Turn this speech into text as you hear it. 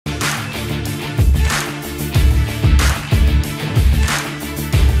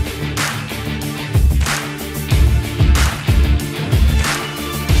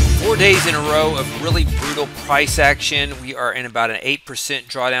days in a row of really brutal price action. We are in about an 8%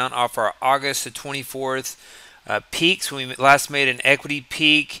 drawdown off our August the 24th peaks when we last made an equity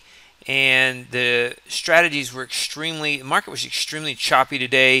peak, and the strategies were the market was extremely choppy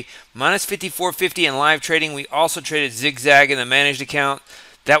today. Minus 54.50 in live trading. We also traded Zig Zag in the managed account.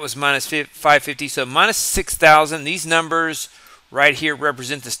 That was minus 550, so minus 6,000. These numbers right here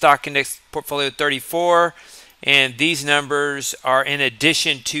represent the stock index portfolio 34. And these numbers are in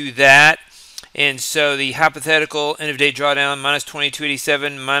addition to that. And so the hypothetical end of day drawdown, minus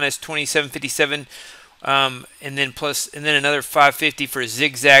 22.87, minus 27.57, and then another 550 for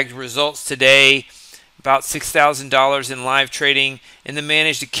Zig Zag results today. About $6,000 in live trading in the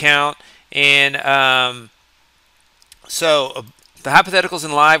managed account. And so the hypotheticals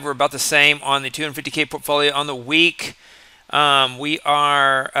in live were about the same on the 250K portfolio. On the week, we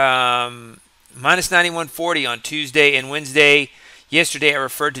are minus 91.40 on Tuesday and Wednesday. Yesterday I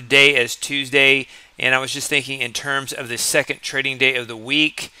referred to day as Tuesday, and I was just thinking in terms of the second trading day of the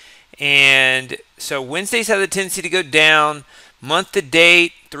week. And so Wednesdays have the tendency to go down. Month to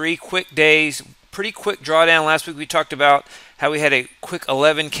date, 3 quick days, pretty quick drawdown. Last week we talked about how we had a quick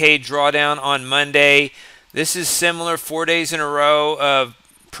 11K drawdown on Monday. This is similar, 4 days in a row of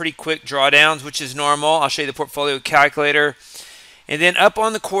pretty quick drawdowns, which is normal. I'll show you the portfolio calculator. And then up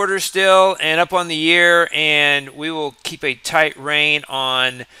on the quarter still, and up on the year, and we will keep a tight rein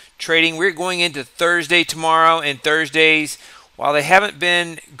on trading. We're going into Thursday tomorrow, and Thursdays, while they haven't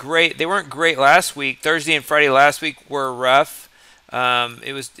been great, they weren't great last week. Thursday and Friday last week were rough.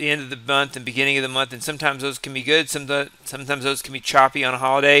 It was the end of the month and beginning of the month, and sometimes those can be good. Sometimes those can be choppy on a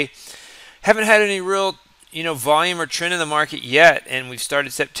holiday. Haven't had any real, volume or trend in the market yet, and we've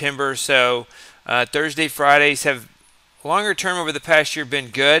started September. So Thursday, Fridays have longer term over the past year been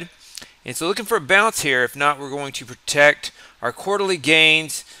good, and so looking for a bounce here. If not, we're going to protect our quarterly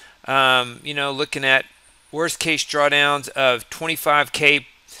gains. Looking at worst case drawdowns of 25K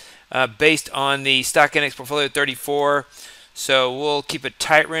based on the stock index portfolio 34. So we'll keep a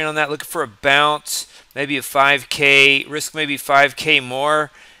tight rein on that. Looking for a bounce, maybe a 5K risk, maybe 5K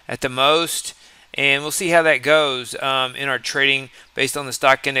more at the most. And we'll see how that goes in our trading based on the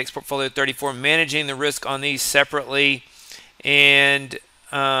stock index portfolio 34, managing the risk on these separately. And,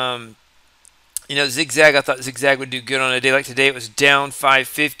 Zig Zag, I thought Zig Zag would do good on a day like today. It was down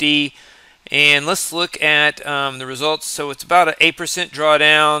 550. And let's look at the results. So it's about an 8%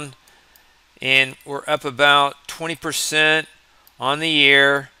 drawdown, and we're up about 20% on the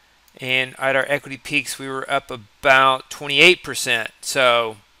year. And at our equity peaks, we were up about 28%.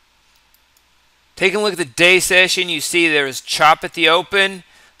 So taking a look at the day session, you see there was chop at the open.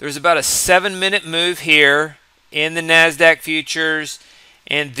 There's about a 7-minute move here in the Nasdaq futures,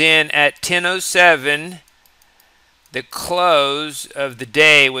 and then at 10:07, the close of the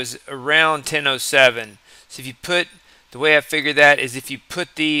day was around 10:07. So if you put, the way I figured that is if you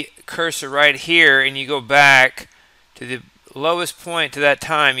put the cursor right here and you go back to the lowest point to that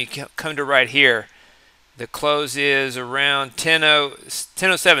time, you come to right here. The close is around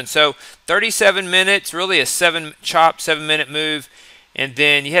 10:07. So 37 minutes, really a 7-minute move. And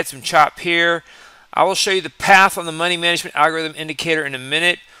then you had some chop here. I will show you the path on the money management algorithm indicator in a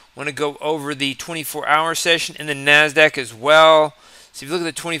minute. I want to go over the 24-hour session in the Nasdaq as well. So if you look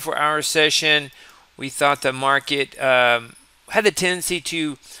at the 24-hour session, we thought the market had the tendency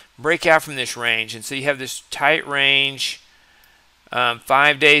to break out from this range. And so you have this tight range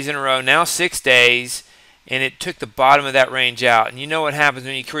 5 days in a row, now 6 days. And it took the bottom of that range out. And you know what happens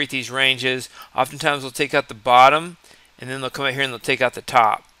when you create these ranges. Oftentimes they'll take out the bottom, and then they'll come out here and they'll take out the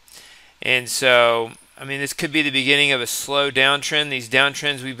top. And so, this could be the beginning of a slow downtrend. These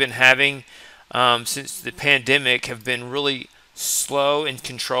downtrends we've been having since the pandemic have been really slow and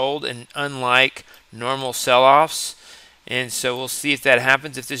controlled, and unlike normal sell-offs. And so we'll see if that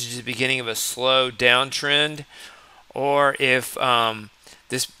happens, if this is the beginning of a slow downtrend, or if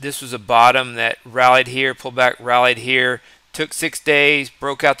this was a bottom that rallied here, pulled back, rallied here, took 6 days,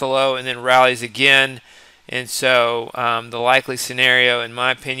 broke out the low, and then rallies again. And so the likely scenario, in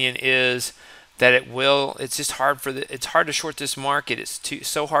my opinion, is that it will. It's just hard it's hard to short this market. It's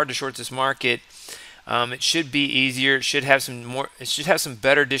so hard to short this market. It should be easier. It should have some more. It should have some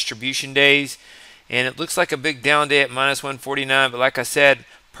better distribution days. And it looks like a big down day at minus 149. But like I said,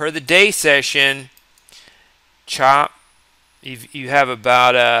 per the day session, chop. You have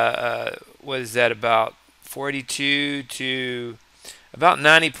about what is that? About 42 to about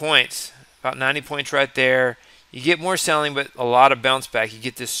 90 points. About 90 points right there. You get more selling, but a lot of bounce back. You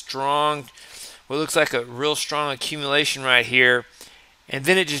get this strong, what looks like a real strong accumulation right here, and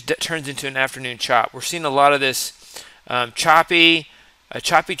then it just turns into an afternoon chop. We're seeing a lot of this choppy a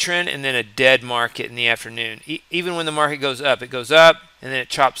choppy trend and then a dead market in the afternoon. Even when the market goes up, it goes up and then it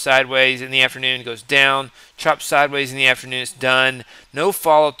chops sideways in the afternoon, goes down, chops sideways in the afternoon, it's done. No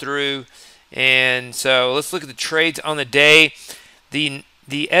follow through. And so let's look at the trades on the day. The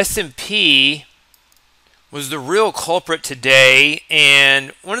S&P was the real culprit today,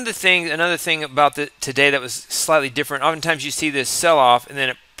 and another thing about today that was slightly different. Oftentimes you see this sell-off and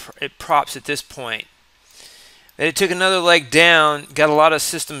then it props at this point. It took another leg down, got a lot of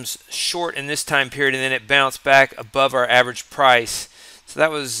systems short in this time period, and then it bounced back above our average price. So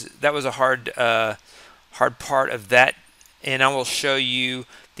that was a hard part of that, and I will show you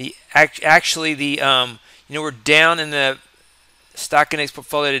we're down in the stock index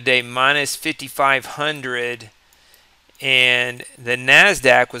portfolio today minus 5,500, and the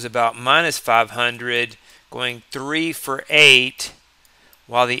Nasdaq was about minus 500, going 3 for 8.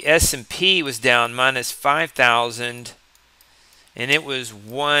 While the S&P was down minus 5,000, and it was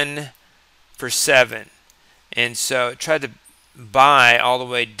 1 for 7. And so it tried to buy all the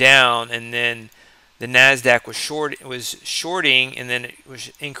way down, and then the Nasdaq was shorting, and then it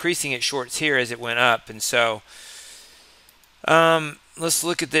was increasing its shorts here as it went up. And so let's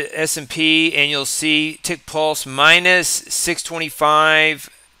look at the S&P, and you'll see tick pulse minus 625.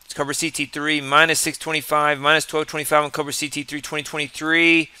 Cobra CT3 minus 625, minus 1225 on Cobra CT3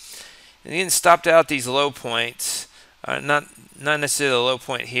 2023. And again, stopped out these low points. Not necessarily the low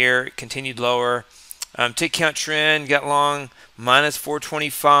point here. It continued lower. Tick count trend got long minus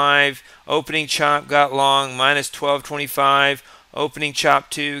 425. Opening chop got long minus 1225. Opening chop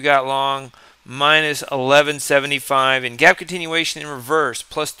 2 got long minus 1175. And gap continuation in reverse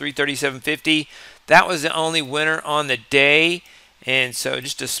plus 337.50. That was the only winner on the day. And so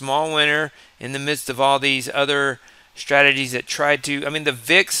just a small winner in the midst of all these other strategies that tried to, the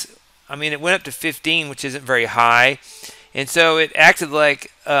VIX, it went up to 15, which isn't very high. And so it acted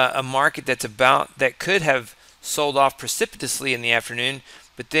like a market that could have sold off precipitously in the afternoon,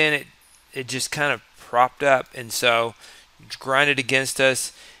 but then it just kind of propped up, and so grinded against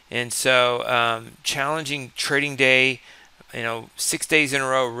us. And so challenging trading day, 6 days in a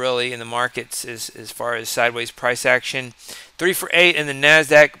row really in the markets as far as sideways price action. 3 for 8 in the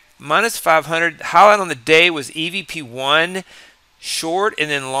Nasdaq, minus 500. Highlight on the day was EVP1 short and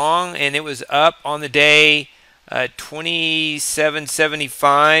then long, and it was up on the day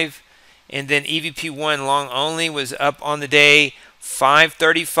 27.75, and then EVP1 long only was up on the day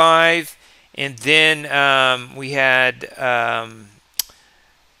 5.35, and then we had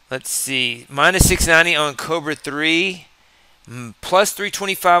let's see, minus 690 on Cobra 3. Plus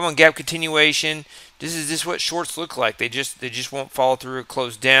 325 on gap continuation. This is just what shorts look like. They just won't follow through or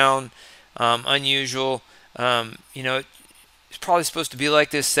close down. Unusual. It's probably supposed to be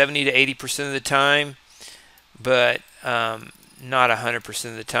like this 70 to 80% of the time, but not 100%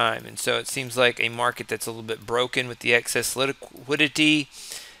 of the time. And so it seems like a market that's a little bit broken with the excess liquidity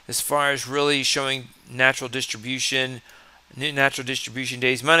as far as really showing natural distribution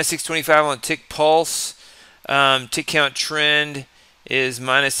days. Minus 625 on tick pulse. Tick count trend is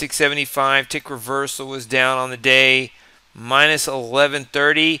minus 675. Tick reversal was down on the day, minus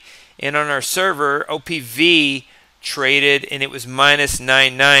 1130. And on our server, OPV traded, and it was minus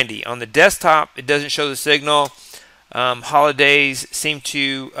 990. On the desktop, it doesn't show the signal. Holidays seem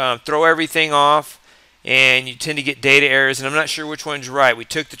to throw everything off, and you tend to get data errors, and I'm not sure which one's right. We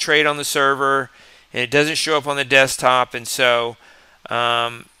took the trade on the server, and it doesn't show up on the desktop, and so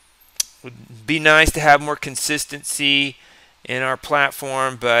would be nice to have more consistency in our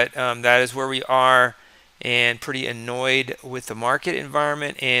platform, but that is where we are, and pretty annoyed with the market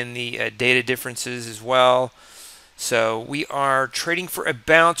environment and the data differences as well. So we are trading for a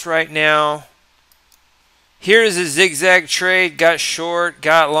bounce right now. Here is a zigzag trade. Got short,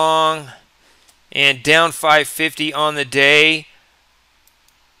 got long, and down 550 on the day.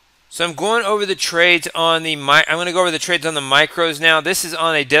 So I'm going over the trades on the micros now. This is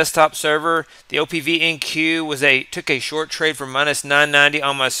on a desktop server. The OPV NQ took a short trade for minus 990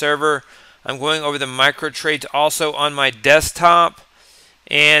 on my server. I'm going over the micro trades also on my desktop,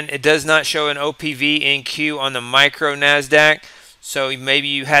 and it does not show an OPV NQ on the micro Nasdaq. So maybe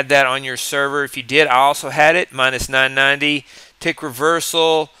you had that on your server. If you did, I also had it, minus 990. Tick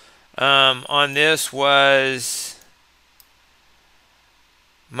reversal on this was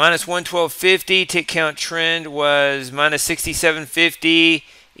minus 112.50. Tick count trend was minus 67.50.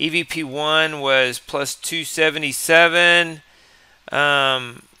 EVP1 was plus 277.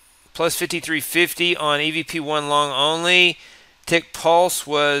 Plus 53.50 on EVP1 long only. Tick pulse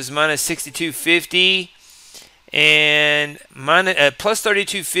was minus 62.50. And plus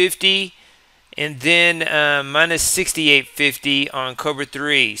 32.50. and then minus 68.50 on Cobra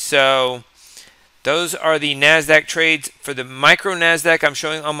 3. So those are the Nasdaq trades. For the micro Nasdaq I'm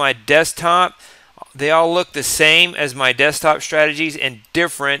showing on my desktop, they all look the same as my desktop strategies and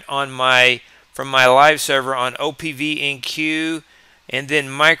different on from my live server on OPV NQ. And then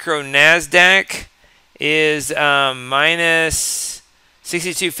micro Nasdaq is minus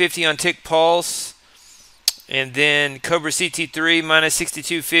 62.50 on Tick Pulse. And then Cobra CT3 minus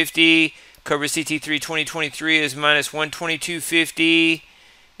 62.50. Cobra CT3 2023 is minus 122.50.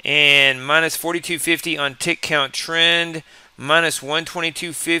 And minus 42.50 on Tick Count Trend. Minus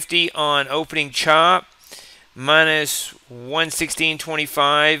 122.50 on Opening Chop. Minus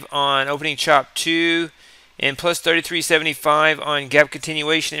 116.25 on Opening Chop 2. And plus 33.75 on Gap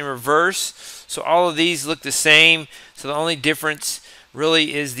Continuation in Reverse. So all of these look the same. So the only difference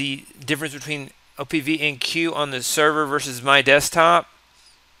really is the difference between OPV NQ on the server versus my desktop.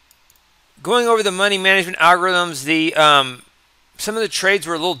 Going over the money management algorithms, the some of the trades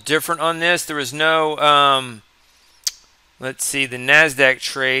were a little different on this. There was no, let's see, the Nasdaq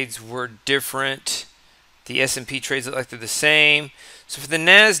trades were different. The S&P trades look like they're the same. So for the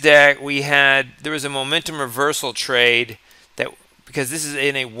Nasdaq, there was a momentum reversal trade that, because this is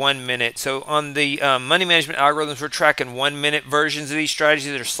in a 1 minute. So on the money management algorithms, we're tracking 1 minute versions of these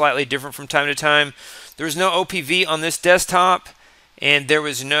strategies that are slightly different from time to time. There was no OPV on this desktop, and there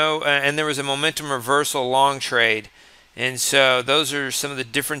was no, and there was a momentum reversal long trade. And so those are some of the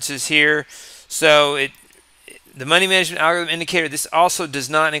differences here. So the money management algorithm indicator, this also does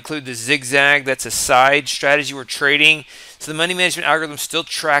not include the Zig Zag. That's a side strategy we're trading. So the money management algorithm still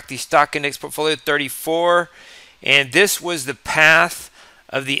tracked the stock index portfolio 34. And this was the path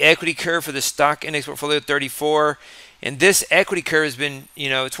of the equity curve for the stock index portfolio 34. And this equity curve has been,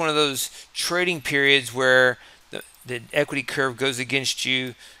 it's one of those trading periods where the equity curve goes against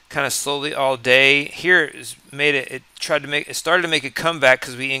you kind of slowly all day. Here it started to make a comeback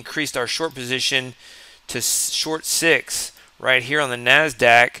because we increased our short position to short 6 right here on the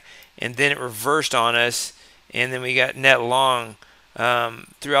Nasdaq, and then it reversed on us, and then we got net long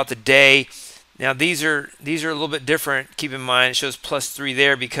throughout the day. Now these are a little bit different. Keep in mind it shows +3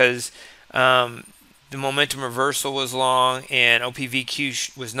 there because the momentum reversal was long and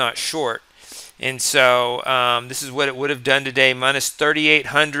OPVQ was not short. And so this is what it would have done today, minus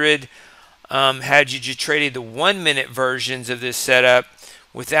 3,800 had you just traded the 1 minute versions of this setup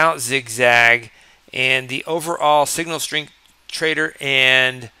without Zig Zag. And the overall signal strength trader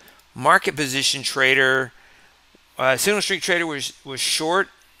and market position trader, signal strength trader was short,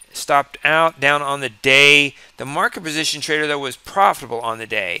 stopped out down on the day. The market position trader, though, was profitable on the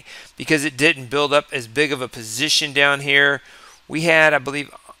day because it didn't build up as big of a position down here. We had, I believe,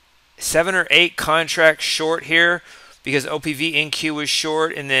 7 or 8 contracts short here because OPV NQ was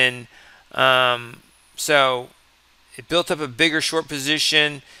short, and then so it built up a bigger short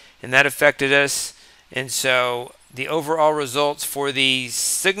position, and that affected us. And so the overall results for the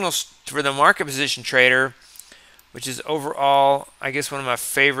signals for the market position trader, which is overall, I guess, one of my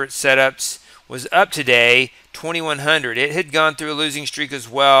favorite setups, was up today 2,100. It had gone through a losing streak as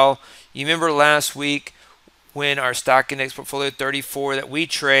well. You remember last week when our stock index portfolio 34 that we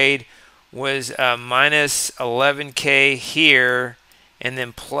trade was minus 11K here and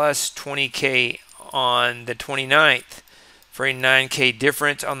then plus 20K on the 29th for a 9K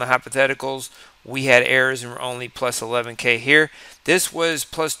difference on the hypotheticals. We had errors and were only plus 11K here. This was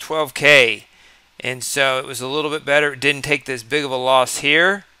plus 12K, and so it was a little bit better. It didn't take this big of a loss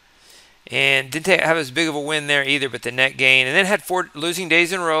here, and didn't have as big of a win there either, but the net gain. And then had 4 losing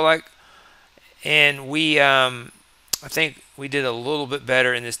days in a row, and we I think we did a little bit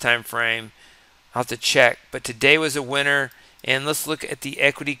better in this time frame. I'll have to check, but today was a winner. And let's look at the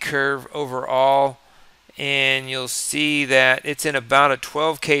equity curve overall, and you'll see that it's in about a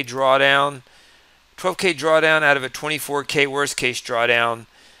 12K drawdown. 12K drawdown out of a 24K worst case drawdown.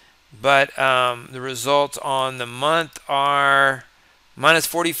 But the results on the month are minus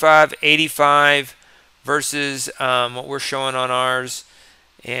 45.85 versus what we're showing on ours.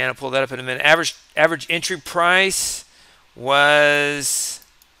 And I'll pull that up in a minute. Average entry price was,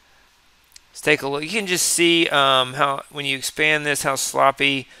 let's take a look. You can just see how when you expand this, how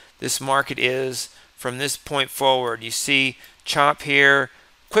sloppy this market is from this point forward. You see chop here,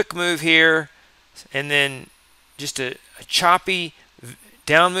 quick move here, and then just a choppy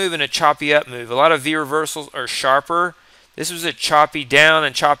down move and a choppy up move. A lot of V reversals are sharper. This was a choppy down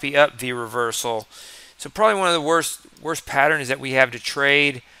and choppy up V reversal. So probably one of the worst patterns that we have to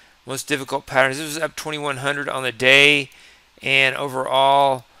trade. Most difficult patterns. This was up 2,100 on the day, and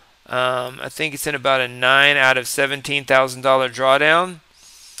overall, I think it's in about a $9 out of $17,000 drawdown.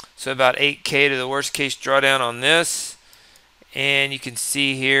 So about 8K to the worst case drawdown on this. And you can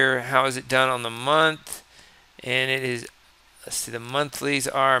see here how is it done on the month. And it is, let's see, the monthlies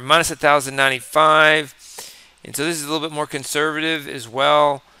are minus 1,095. And so this is a little bit more conservative as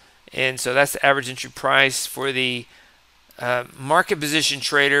well. And so that's the average entry price for the market position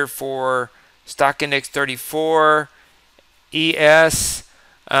trader for stock index 34 ES.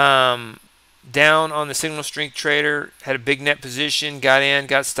 Down on the signal strength trader, had a big net position, got in,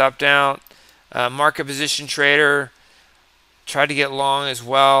 got stopped out. Market position trader tried to get long as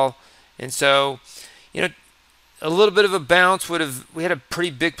well. And so, you know, a little bit of a bounce we had a pretty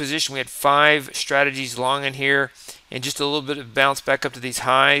big position. We had 5 strategies long in here, and just a little bit of bounce back up to these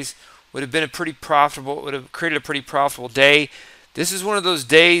highs would have been a pretty profitable, would have created a pretty profitable day. This is one of those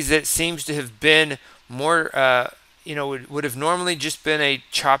days that seems to have been more, you know, would have normally just been a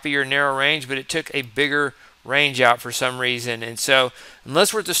choppy or narrow range, but it took a bigger range out for some reason. And so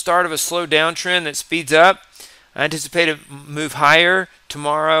unless we're at the start of a slow downtrend that speeds up, I anticipate a move higher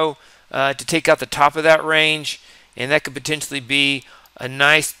tomorrow to take out the top of that range, and that could potentially be a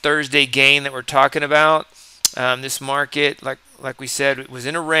nice Thursday gain that we're talking about. This market, like we said, it was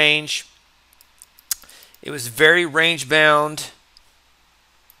in a range. It was very range bound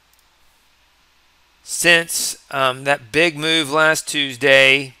since that big move last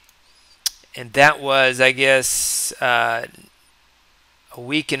Tuesday, and that was, I guess, a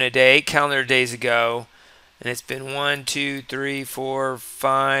week and a day, 8 calendar days ago. And it's been 1, 2, 3, 4,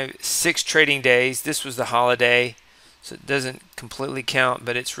 5, 6 trading days. This was the holiday, so it doesn't completely count,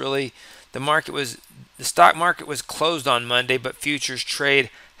 but it's really, the stock market was closed on Monday, but futures trade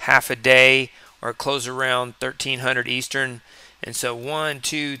half a day, or close around 1300 Eastern. And so 1,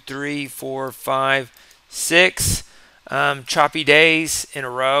 2, 3, 4, 5, 6 choppy days in a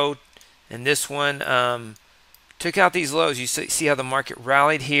row. And this one took out these lows. You see how the market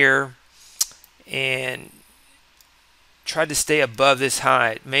rallied here and tried to stay above this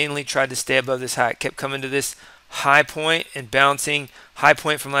high. It mainly tried to stay above this high. It kept coming to this high point and bouncing. High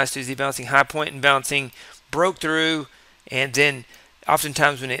point from last Tuesday, bouncing. High point and bouncing. Broke through, and then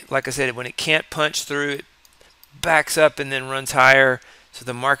oftentimes when it, like I said, when it can't punch through, it backs up and then runs higher. So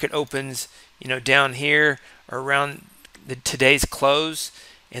the market opens, you know, down here around today's close,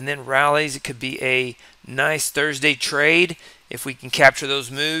 and then rallies. It could be a nice Thursday trade if we can capture those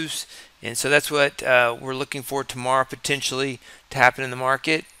moves. And so that's what we're looking for tomorrow potentially to happen in the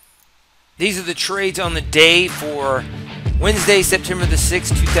market. These are the trades on the day for Wednesday, September the 6th,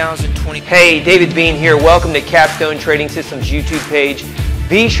 2020. Hey, David Bean here. Welcome to Capstone Trading Systems YouTube page.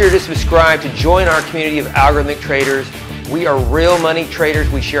 Be sure to subscribe to join our community of algorithmic traders. We are real money traders.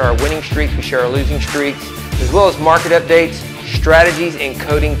 We share our winning streaks, we share our losing streaks, as well as market updates, strategies, and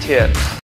coding tips.